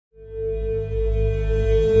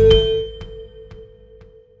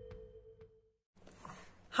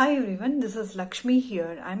Hi everyone, this is Lakshmi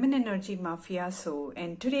here. I'm an energy mafia,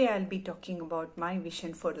 and today I'll be talking about my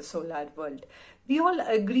vision for the solar world. We all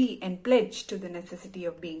agree and pledge to the necessity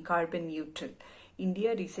of being carbon neutral.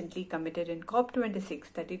 India recently committed in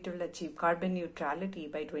COP26 that it will achieve carbon neutrality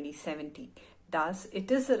by 2070. Thus, it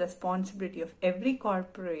is the responsibility of every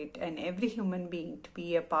corporate and every human being to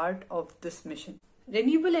be a part of this mission.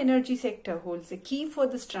 Renewable energy sector holds a key for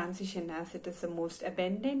this transition as it is the most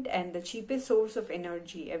abundant and the cheapest source of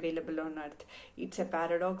energy available on earth. It's a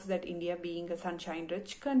paradox that India, being a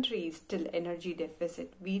sunshine-rich country, is still energy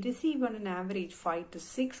deficit. We receive on an average 5 to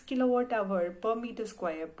 6 kilowatt hour per meter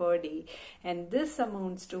square per day, and this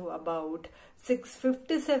amounts to about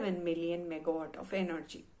 657 million megawatt of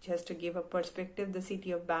energy. Just to give a perspective, the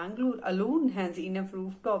city of Bangalore alone has enough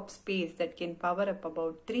rooftop space that can power up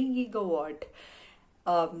about 3 gigawatt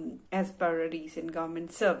as per a recent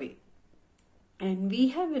government survey. And we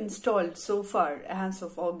have installed so far, as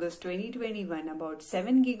of August 2021, about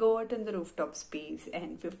 7 gigawatt in the rooftop space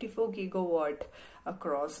and 54 gigawatt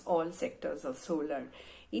across all sectors of solar.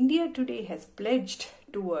 India today has pledged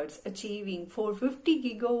towards achieving 450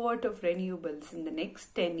 gigawatt of renewables in the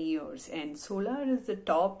next 10 years, and solar is the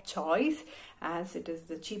top choice as it is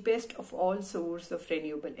the cheapest of all sources of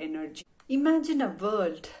renewable energy. Imagine a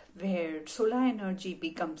world where solar energy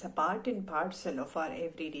becomes a part and parcel of our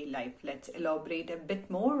everyday life. Let's elaborate a bit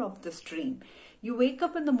more of this dream. You wake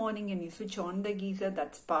up in the morning and you switch on the geyser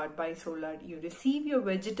that's powered by solar. You receive your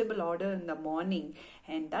vegetable order in the morning,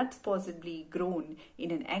 and that's possibly grown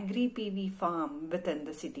in an agri-PV farm within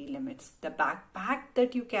the city limits. The backpack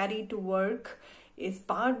that you carry to work is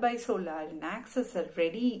powered by solar and acts as a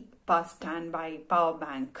ready standby power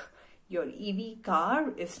bank. Your EV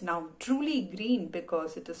car is now truly green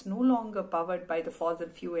because it is no longer powered by the fossil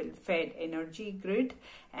fuel fed energy grid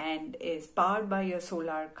and is powered by a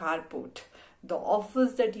solar carport. The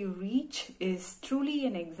office that you reach is truly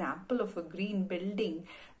an example of a green building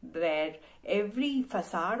where every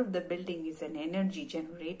facade of the building is an energy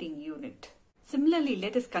generating unit. Similarly,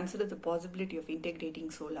 let us consider the possibility of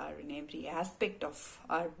integrating solar in every aspect of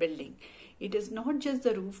our building. It is not just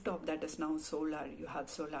the rooftop that is now solar. You have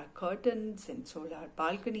solar curtains and solar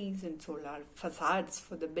balconies and solar facades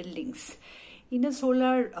for the buildings. In a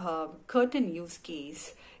solar curtain use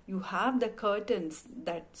case, you have the curtains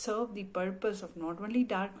that serve the purpose of not only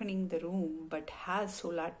darkening the room but has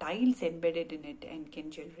solar tiles embedded in it and can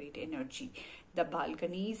generate energy. The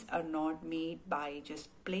balconies are not made by just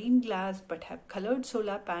plain glass but have colored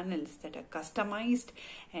solar panels that are customized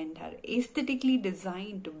and are aesthetically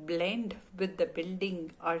designed to blend with the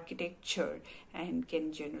building architecture and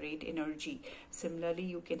can generate energy. Similarly,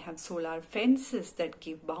 you can have solar fences that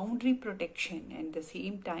give boundary protection and at the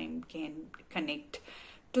same time can connect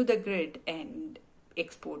to the grid and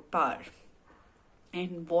export power.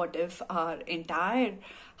 And what if our entire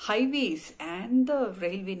highways and the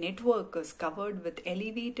railway network is covered with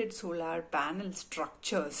elevated solar panel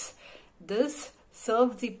structures? This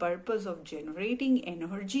serves the purpose of generating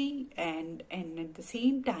energy and at the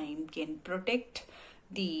same time can protect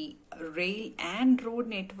the rail and road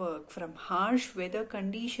network from harsh weather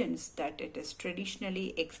conditions that it is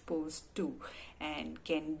traditionally exposed to and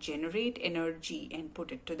can generate energy and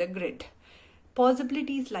put it to the grid.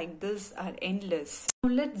 Possibilities like this are endless. Now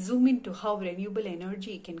let's zoom into how renewable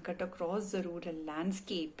energy can cut across the rural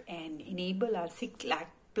landscape and enable our 6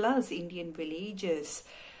 lakh plus Indian villages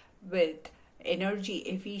with energy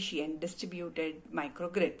efficient distributed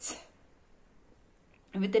microgrids.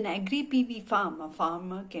 With an agri-PV farm, a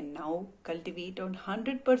farmer can now cultivate on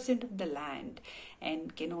 100% of the land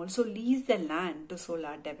and can also lease the land to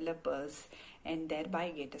solar developers and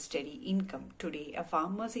thereby get a steady income. Today, a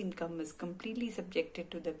farmer's income is completely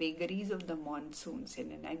subjected to the vagaries of the monsoons,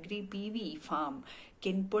 and an agri-PV farm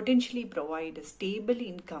can potentially provide a stable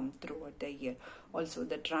income throughout the year. Also,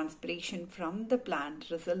 the transpiration from the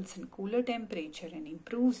plant results in cooler temperature and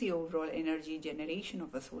improves the overall energy generation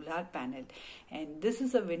of a solar panel, and this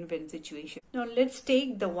is a win-win situation. Now let's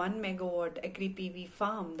take the 1 megawatt agri-PV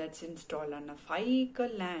farm that's installed on a 5-acre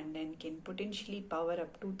land and can potentially power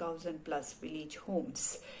up 2,000 plus village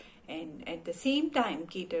homes and at the same time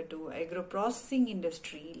cater to agro-processing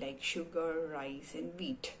industry like sugar, rice and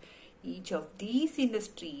wheat. Each of these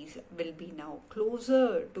industries will be now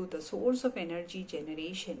closer to the source of energy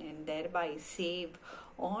generation and thereby save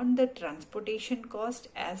on the transportation cost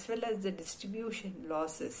as well as the distribution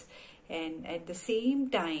losses, and at the same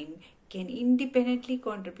time can independently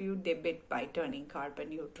contribute their bit by turning carbon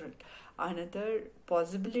neutral. Another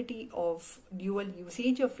possibility of dual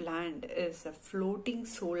usage of land is a floating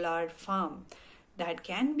solar farm that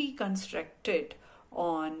can be constructed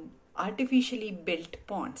on artificially built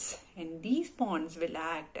ponds, and these ponds will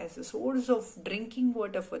act as a source of drinking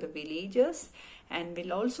water for the villagers and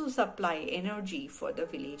will also supply energy for the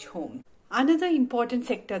village home. Another important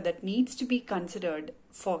sector that needs to be considered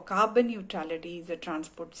for carbon neutrality is the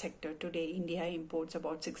transport sector. Today, India imports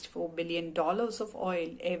about $64 billion of oil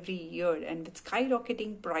every year, and with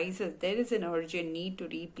skyrocketing prices, there is an urgent need to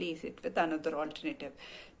replace it with another alternative.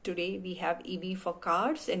 Today, we have EV for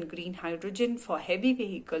cars and green hydrogen for heavy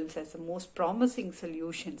vehicles as the most promising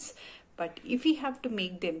solutions. But if we have to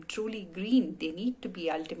make them truly green, they need to be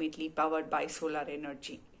ultimately powered by solar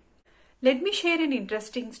energy. Let me share an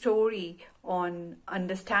interesting story on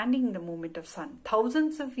understanding the movement of sun.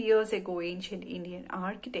 Thousands of years ago, ancient Indian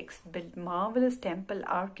architects built marvelous temple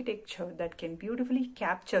architecture that can beautifully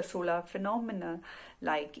capture solar phenomena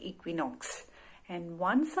like equinox. And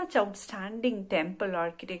one such outstanding temple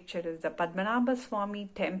architecture is the Padmanabha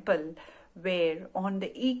Swami temple, where on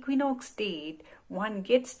the equinox date, one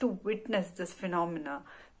gets to witness this phenomena,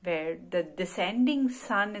 where the descending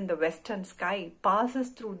sun in the western sky passes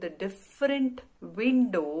through the different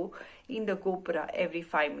window in the Gopura every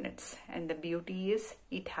 5 minutes. And the beauty is,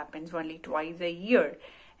 it happens only twice a year.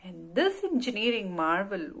 And this engineering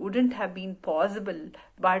marvel wouldn't have been possible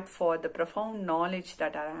but for the profound knowledge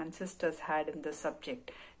that our ancestors had in the subject.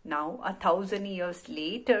 Now, 1,000 years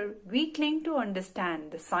later, we claim to understand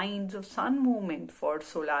the signs of sun movement for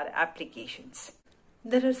solar applications.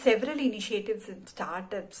 There are several initiatives and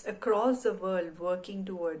startups across the world working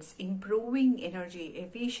towards improving energy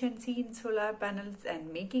efficiency in solar panels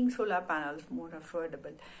and making solar panels more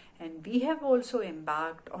affordable. And we have also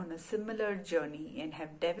embarked on a similar journey and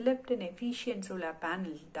have developed an efficient solar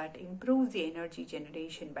panel that improves the energy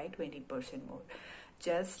generation by 20% more.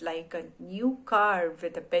 Just like a new car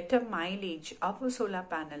with a better mileage, our solar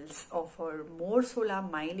panels offer more solar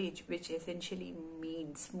mileage, which essentially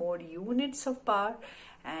means more units of power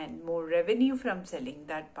and more revenue from selling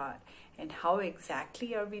that power. And how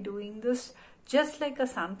exactly are we doing this? Just like a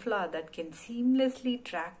sunflower that can seamlessly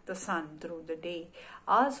track the sun through the day,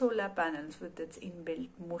 our solar panels with its inbuilt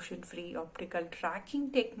motion-free optical tracking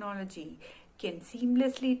technology can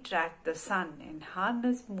seamlessly track the sun and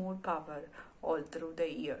harness more power all through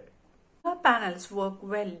the year. Solar panels work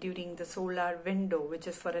well during the solar window, which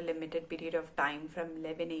is for a limited period of time from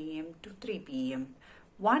 11 a.m. to 3 p.m.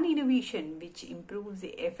 One innovation which improves the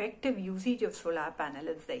effective usage of solar panel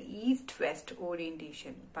is the east-west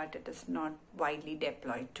orientation, but it is not widely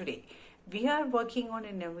deployed today. We are working on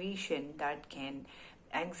innovation that can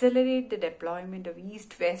accelerate the deployment of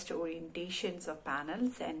east-west orientations of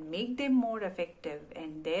panels and make them more effective,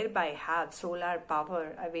 and thereby have solar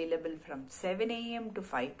power available from 7 a.m. to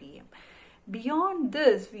 5 p.m. Beyond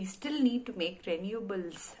this, we still need to make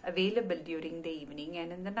renewables available during the evening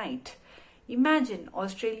and in the night. Imagine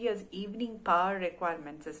Australia's evening power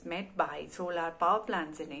requirements is met by solar power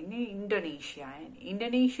plants in Indonesia, and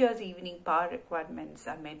Indonesia's evening power requirements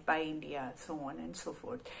are met by India, so on and so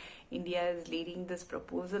forth. India is leading this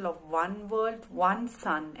proposal of one world, one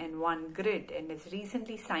sun and one grid, and has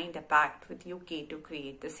recently signed a pact with UK to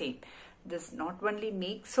create the same. This not only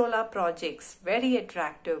makes solar projects very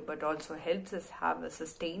attractive but also helps us have a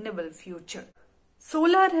sustainable future.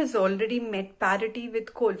 Solar has already met parity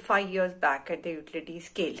with coal 5 years back at the utility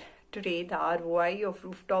scale. Today, the ROI of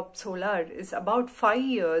rooftop solar is about 5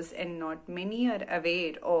 years, and not many are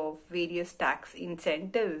aware of various tax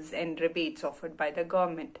incentives and rebates offered by the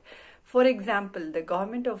government. For example, the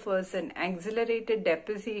government offers an accelerated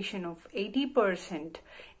depreciation of 80%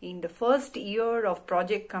 in the first year of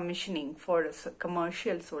project commissioning for a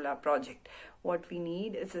commercial solar project. What we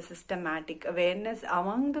need is a systematic awareness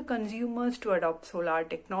among the consumers to adopt solar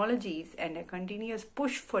technologies and a continuous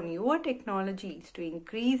push for newer technologies to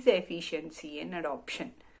increase the efficiency and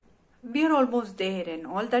adoption. We are almost there, and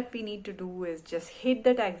all that we need to do is just hit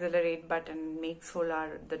that accelerate button, make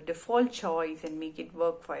solar the default choice and make it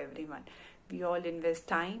work for everyone. We all invest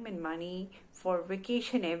time and money for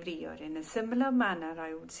vacation every year. In a similar manner,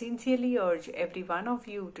 I would sincerely urge every one of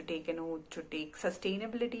you to take an oath to take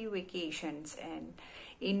sustainability vacations and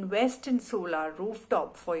invest in solar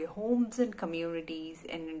rooftop for your homes and communities,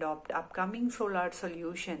 and adopt upcoming solar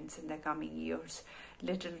solutions in the coming years.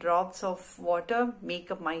 Little drops of water make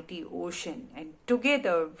a mighty ocean, and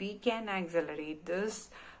together we can accelerate this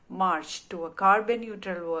march to a carbon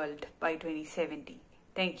neutral world by 2070.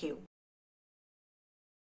 Thank you.